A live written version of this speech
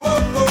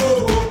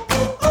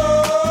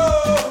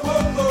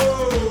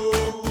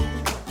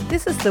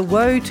the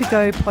Woe to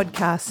Go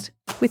podcast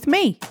with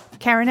me,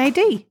 Karen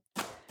AD,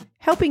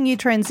 helping you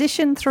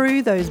transition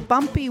through those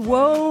bumpy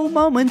whoa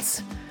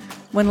moments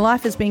when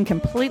life has been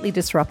completely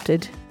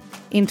disrupted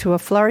into a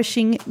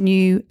flourishing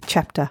new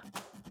chapter.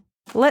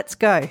 Let's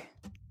go.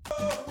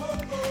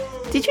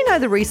 Did you know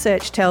the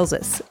research tells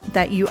us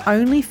that you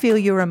only feel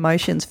your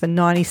emotions for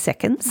 90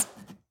 seconds?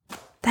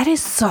 That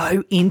is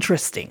so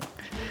interesting.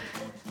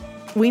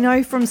 We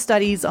know from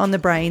studies on the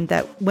brain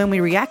that when we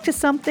react to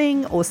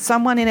something or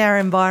someone in our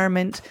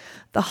environment,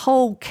 the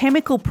whole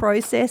chemical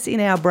process in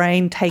our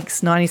brain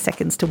takes 90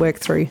 seconds to work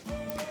through.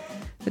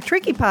 The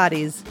tricky part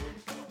is,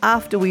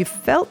 after we've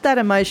felt that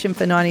emotion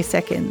for 90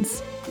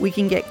 seconds, we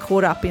can get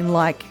caught up in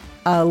like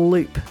a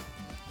loop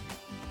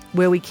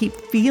where we keep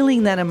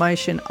feeling that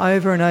emotion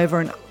over and over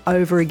and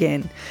over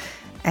again.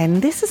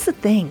 And this is the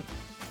thing.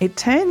 It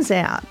turns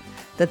out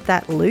that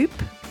that loop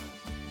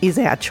is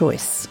our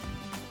choice.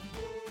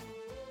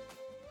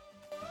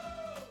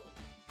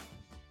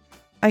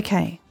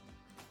 Okay,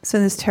 so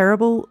this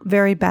terrible,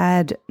 very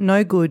bad,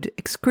 no good,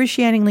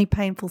 excruciatingly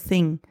painful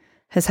thing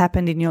has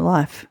happened in your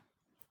life.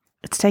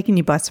 It's taken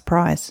you by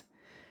surprise.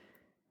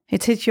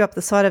 It's hit you up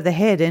the side of the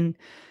head and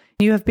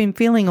you have been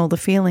feeling all the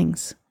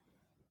feelings.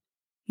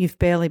 You've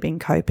barely been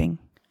coping.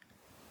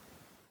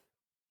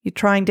 You're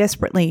trying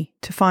desperately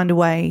to find a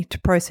way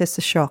to process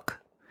the shock,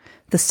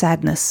 the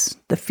sadness,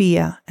 the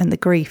fear, and the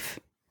grief.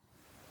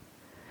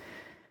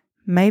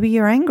 Maybe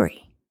you're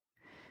angry.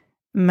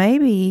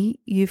 Maybe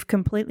you've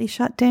completely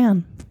shut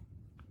down.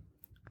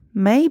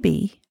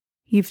 Maybe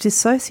you've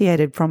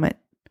dissociated from it.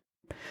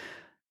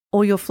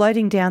 Or you're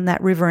floating down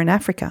that river in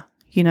Africa,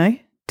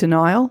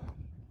 denial.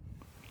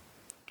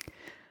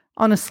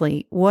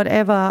 Honestly,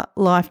 whatever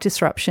life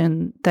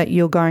disruption that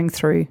you're going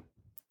through,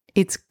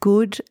 it's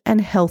good and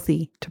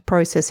healthy to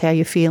process how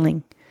you're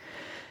feeling.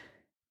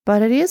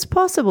 But it is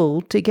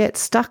possible to get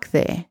stuck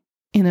there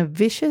in a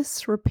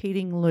vicious,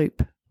 repeating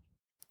loop.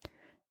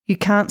 You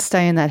can't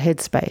stay in that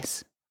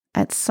headspace.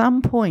 At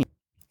some point,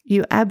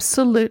 you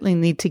absolutely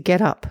need to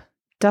get up,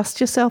 dust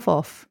yourself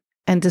off,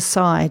 and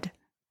decide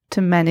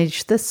to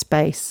manage the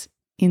space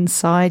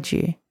inside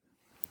you.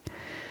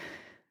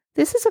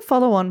 This is a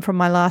follow-on from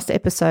my last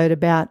episode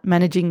about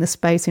managing the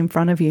space in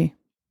front of you.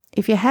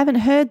 If you haven't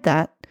heard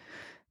that,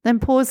 then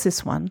pause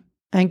this one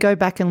and go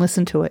back and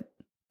listen to it.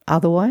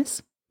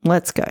 Otherwise,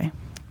 let's go.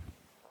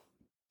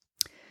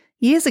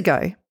 Years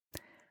ago,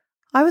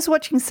 I was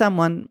watching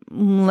someone,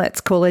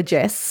 let's call her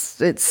Jess.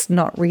 It's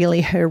not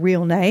really her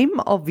real name,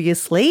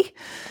 obviously.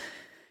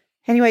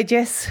 Anyway,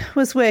 Jess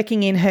was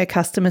working in her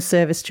customer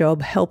service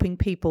job, helping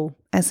people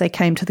as they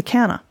came to the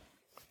counter.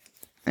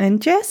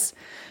 And Jess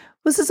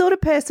was the sort of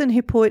person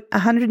who put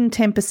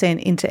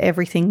 110% into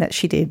everything that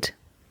she did.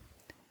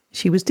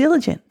 She was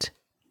diligent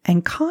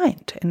and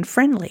kind and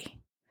friendly.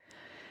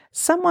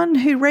 Someone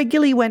who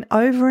regularly went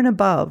over and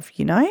above,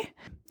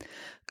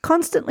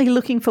 constantly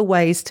looking for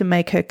ways to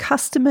make her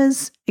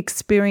customers'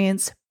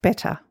 experience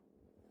better.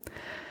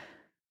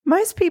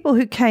 Most people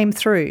who came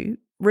through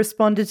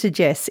responded to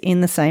Jess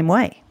in the same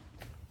way.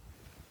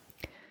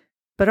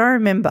 But I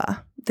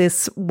remember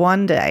this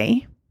one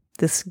day,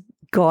 this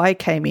guy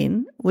came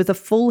in with a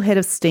full head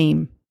of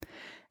steam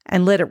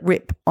and let it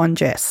rip on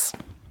Jess.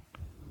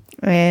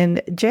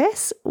 And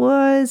Jess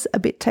was a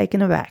bit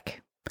taken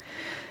aback.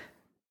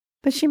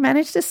 But she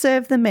managed to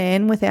serve the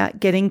man without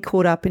getting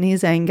caught up in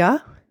his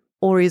anger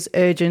or his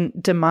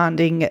urgent,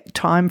 demanding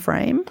time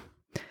frame.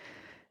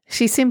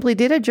 She simply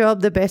did her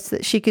job the best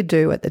that she could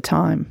do at the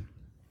time.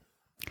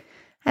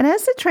 And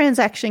as the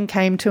transaction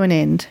came to an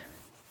end,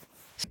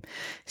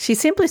 she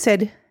simply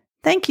said,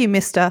 "Thank you,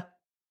 Mr."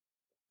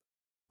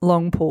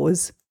 Long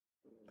pause.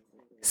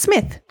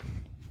 Smith.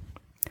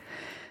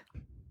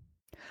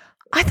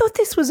 I thought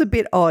this was a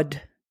bit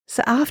odd.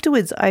 So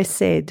afterwards I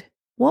said,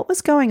 "What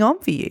was going on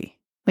for you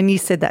when you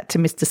said that to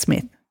Mr.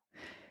 Smith?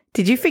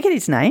 Did you forget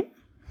his name?"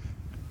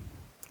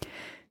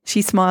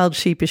 She smiled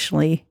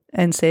sheepishly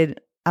and said,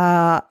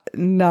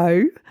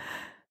 "No,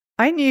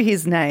 I knew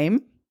his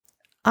name.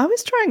 I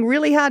was trying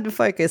really hard to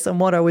focus on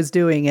what I was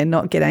doing and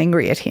not get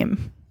angry at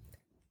him.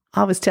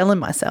 I was telling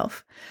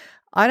myself,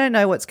 I don't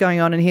know what's going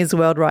on in his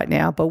world right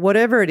now, but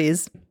whatever it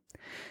is,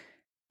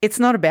 it's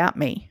not about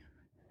me."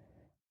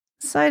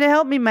 So to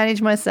help me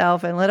manage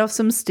myself and let off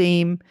some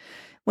steam,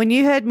 when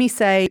you heard me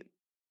say,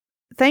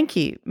 "Thank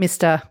you,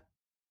 Mr.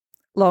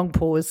 Long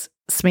pause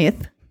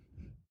Smith,"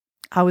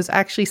 I was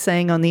actually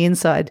saying on the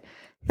inside,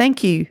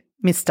 "Thank you,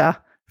 Mr.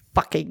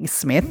 fucking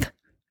Smith."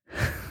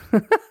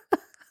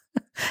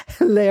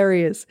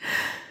 Hilarious.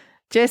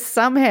 Jess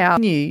somehow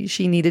knew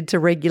she needed to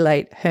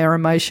regulate her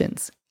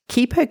emotions,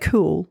 keep her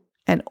cool,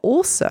 and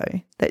also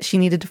that she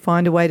needed to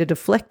find a way to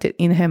deflect it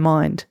in her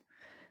mind.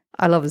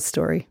 I love the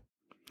story.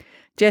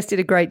 Jess did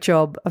a great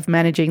job of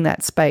managing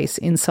that space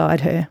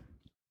inside her.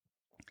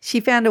 She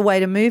found a way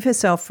to move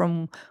herself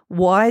from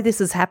why this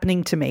is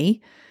happening to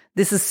me,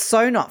 this is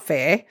so not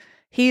fair,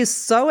 he is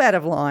so out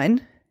of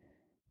line,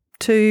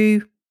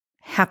 to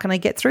how can I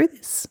get through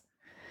this?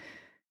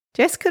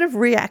 Jess could have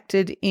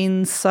reacted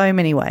in so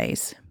many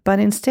ways. but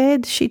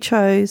instead she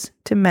chose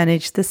to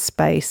manage the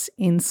space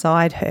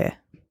inside her.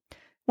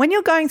 When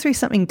you're going through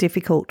something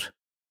difficult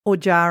or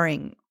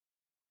jarring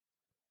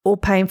or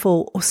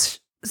painful or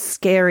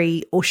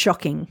scary or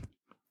shocking,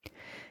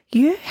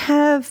 you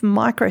have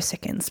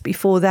microseconds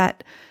before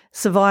that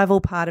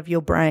survival part of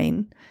your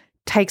brain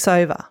takes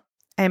over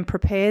and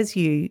prepares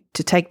you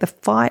to take the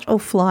fight or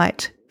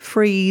flight,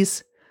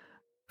 freeze,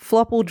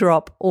 flop or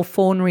drop, or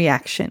fawn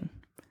reaction.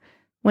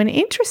 When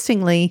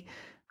interestingly,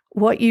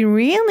 what you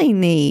really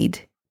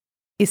need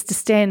is to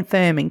stand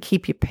firm and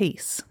keep your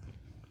peace.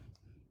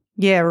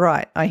 Yeah,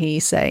 right, I hear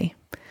you say.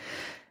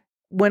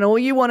 When all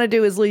you want to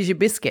do is lose your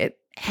biscuit,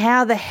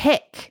 how the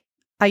heck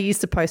are you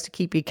supposed to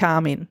keep your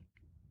calm in?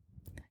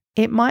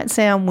 It might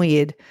sound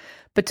weird,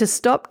 but to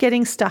stop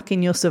getting stuck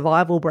in your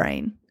survival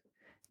brain,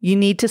 you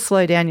need to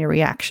slow down your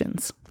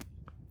reactions.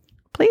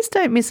 Please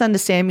don't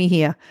misunderstand me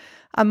here.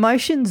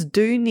 Emotions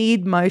do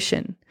need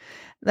motion.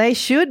 They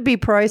should be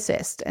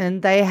processed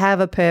and they have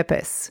a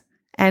purpose.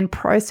 And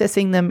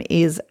processing them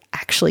is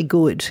actually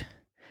good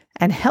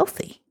and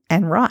healthy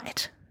and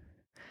right.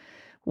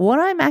 What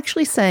I'm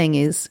actually saying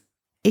is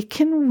it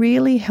can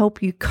really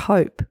help you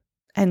cope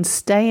and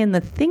stay in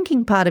the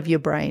thinking part of your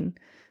brain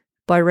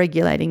by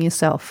regulating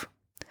yourself.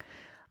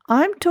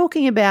 I'm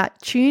talking about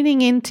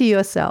tuning into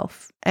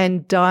yourself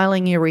and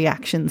dialing your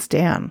reactions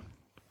down.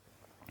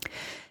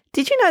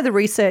 Did you know the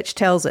research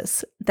tells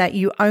us that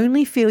you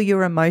only feel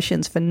your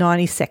emotions for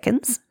 90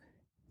 seconds?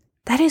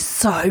 That is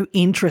so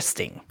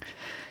interesting.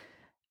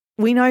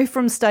 We know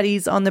from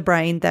studies on the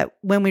brain that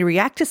when we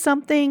react to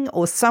something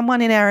or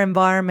someone in our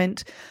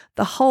environment,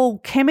 the whole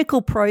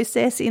chemical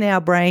process in our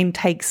brain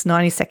takes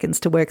 90 seconds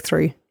to work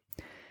through.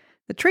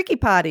 The tricky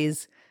part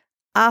is,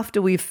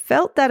 after we've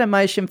felt that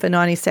emotion for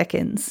 90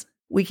 seconds,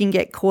 we can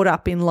get caught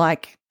up in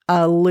like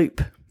a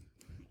loop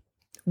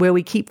where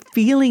we keep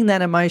feeling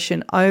that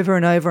emotion over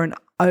and over and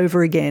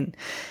over again.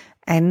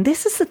 And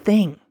this is the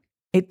thing.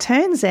 It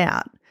turns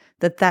out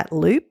that that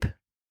loop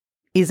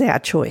is our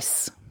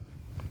choice.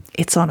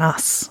 It's on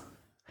us.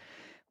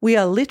 We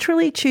are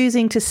literally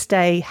choosing to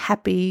stay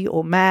happy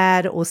or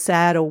mad or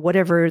sad or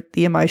whatever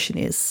the emotion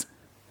is.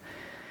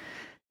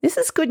 This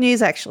is good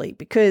news actually,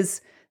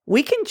 because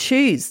we can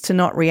choose to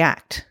not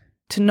react,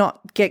 to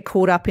not get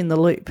caught up in the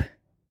loop.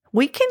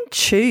 We can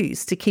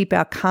choose to keep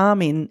our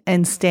calm in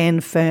and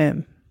stand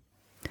firm.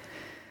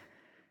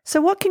 So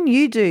what can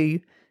you do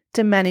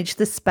to manage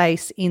the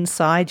space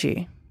inside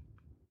you?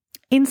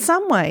 In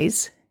some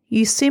ways,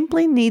 you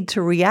simply need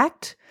to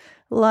react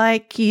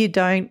like you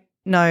don't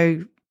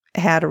know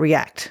how to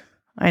react.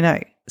 I know,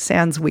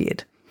 sounds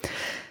weird.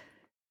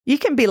 You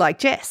can be like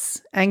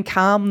Jess and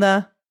calm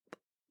the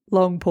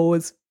long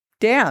pause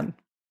down.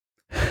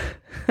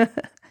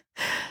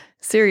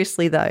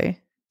 Seriously though,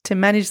 to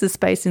manage the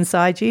space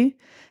inside you,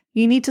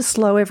 you need to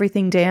slow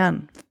everything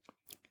down.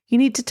 You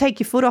need to take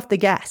your foot off the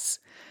gas.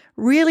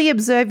 Really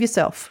observe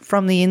yourself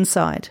from the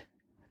inside.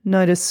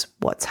 Notice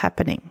what's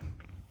happening.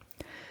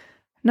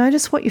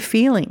 Notice what you're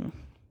feeling.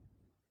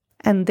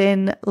 And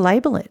then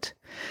label it.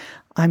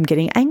 I'm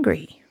getting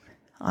angry.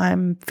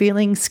 I'm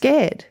feeling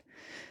scared.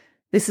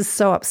 This is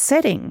so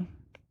upsetting.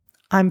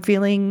 I'm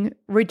feeling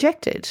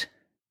rejected.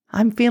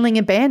 I'm feeling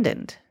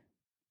abandoned.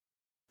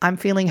 I'm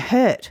feeling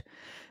hurt.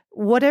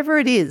 Whatever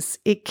it is,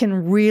 it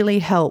can really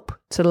help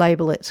to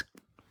label it.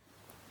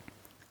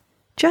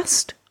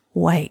 Just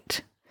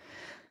wait.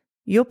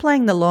 You're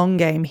playing the long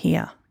game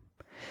here.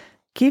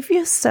 Give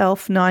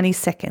yourself 90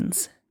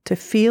 seconds to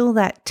feel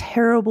that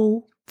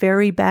terrible,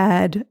 very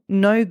bad,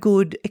 no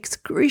good,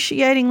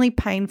 excruciatingly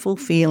painful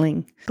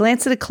feeling.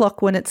 Glance at a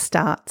clock when it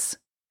starts.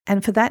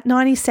 And for that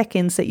 90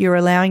 seconds that you're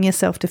allowing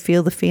yourself to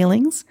feel the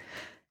feelings,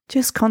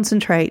 just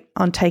concentrate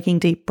on taking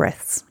deep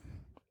breaths.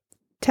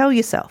 Tell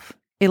yourself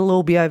it'll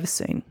all be over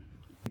soon.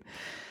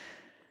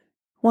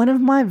 One of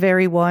my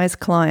very wise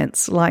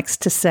clients likes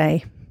to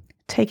say,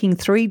 taking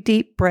 3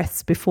 deep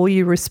breaths before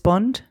you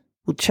respond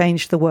will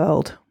change the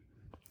world.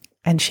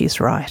 And she's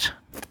right.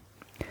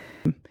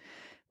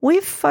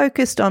 We've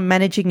focused on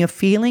managing your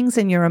feelings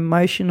and your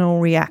emotional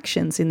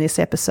reactions in this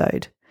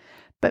episode,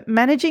 but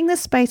managing the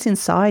space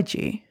inside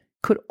you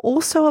could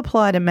also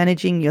apply to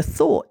managing your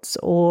thoughts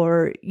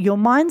or your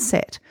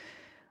mindset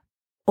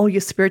or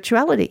your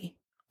spirituality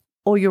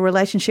or your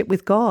relationship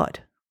with God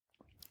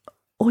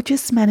or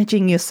just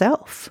managing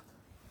yourself.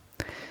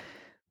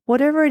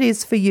 Whatever it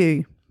is for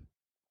you,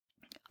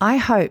 I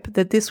hope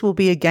that this will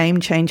be a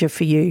game changer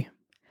for you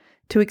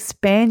to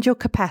expand your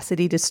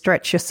capacity to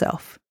stretch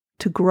yourself,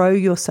 to grow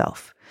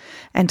yourself,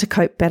 and to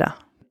cope better.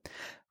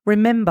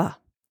 Remember,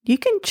 you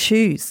can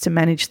choose to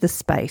manage the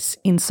space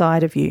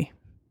inside of you.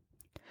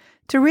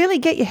 To really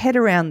get your head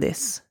around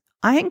this,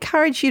 I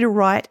encourage you to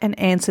write and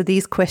answer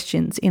these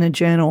questions in a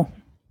journal.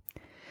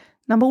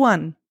 Number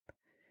 1,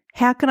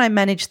 how can I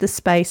manage the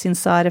space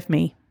inside of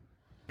me?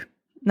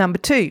 Number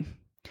 2,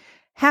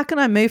 how can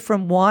I move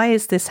from why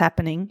is this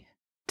happening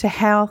to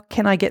how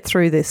can I get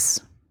through this?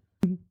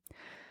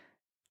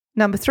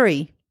 Number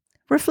 3,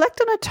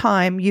 reflect on a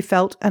time you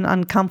felt an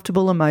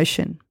uncomfortable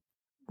emotion.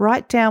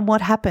 Write down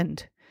what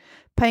happened.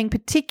 paying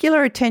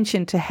particular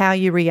attention to how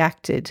you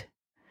reacted.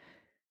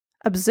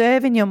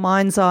 Observe in your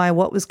mind's eye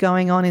what was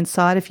going on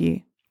inside of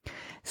you.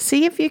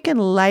 See if you can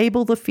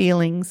label the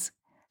feelings.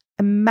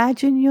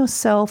 Imagine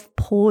yourself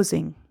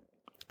pausing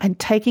and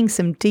taking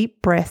some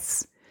deep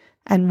breaths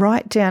and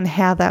write down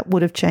how that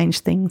would have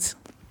changed things.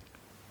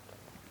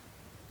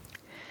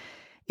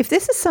 If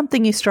this is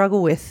something you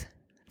struggle with,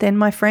 then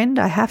my friend,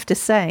 I have to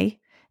say,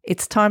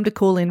 it's time to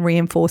call in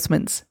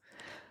reinforcements.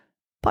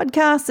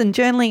 Podcasts and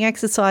journaling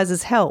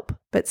exercises help,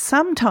 but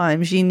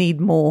sometimes you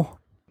need more.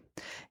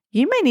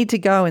 You may need to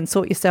go and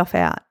sort yourself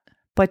out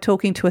by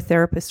talking to a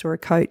therapist or a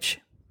coach.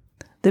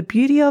 The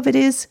beauty of it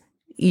is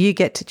you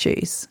get to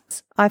choose.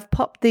 I've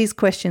popped these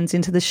questions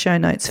into the show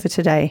notes for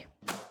today.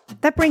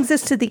 That brings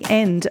us to the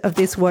end of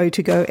this Woe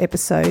to Go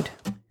episode.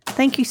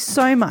 Thank you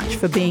so much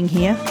for being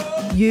here.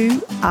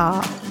 You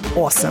are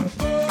awesome.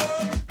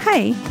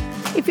 Hey,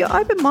 if you're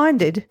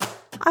open-minded,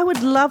 I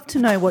would love to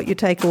know what your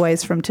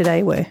takeaways from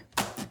today were.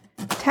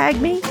 Tag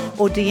me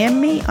or DM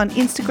me on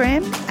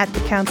Instagram at The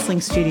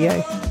Counselling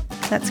Studio.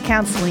 That's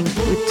counselling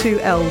with 2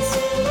 L's.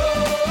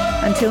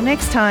 Until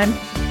next time,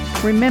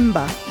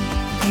 remember,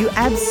 you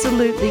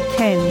absolutely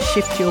can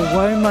shift your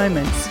woe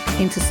moments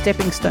into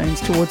stepping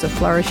stones towards a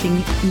flourishing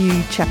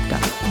new chapter.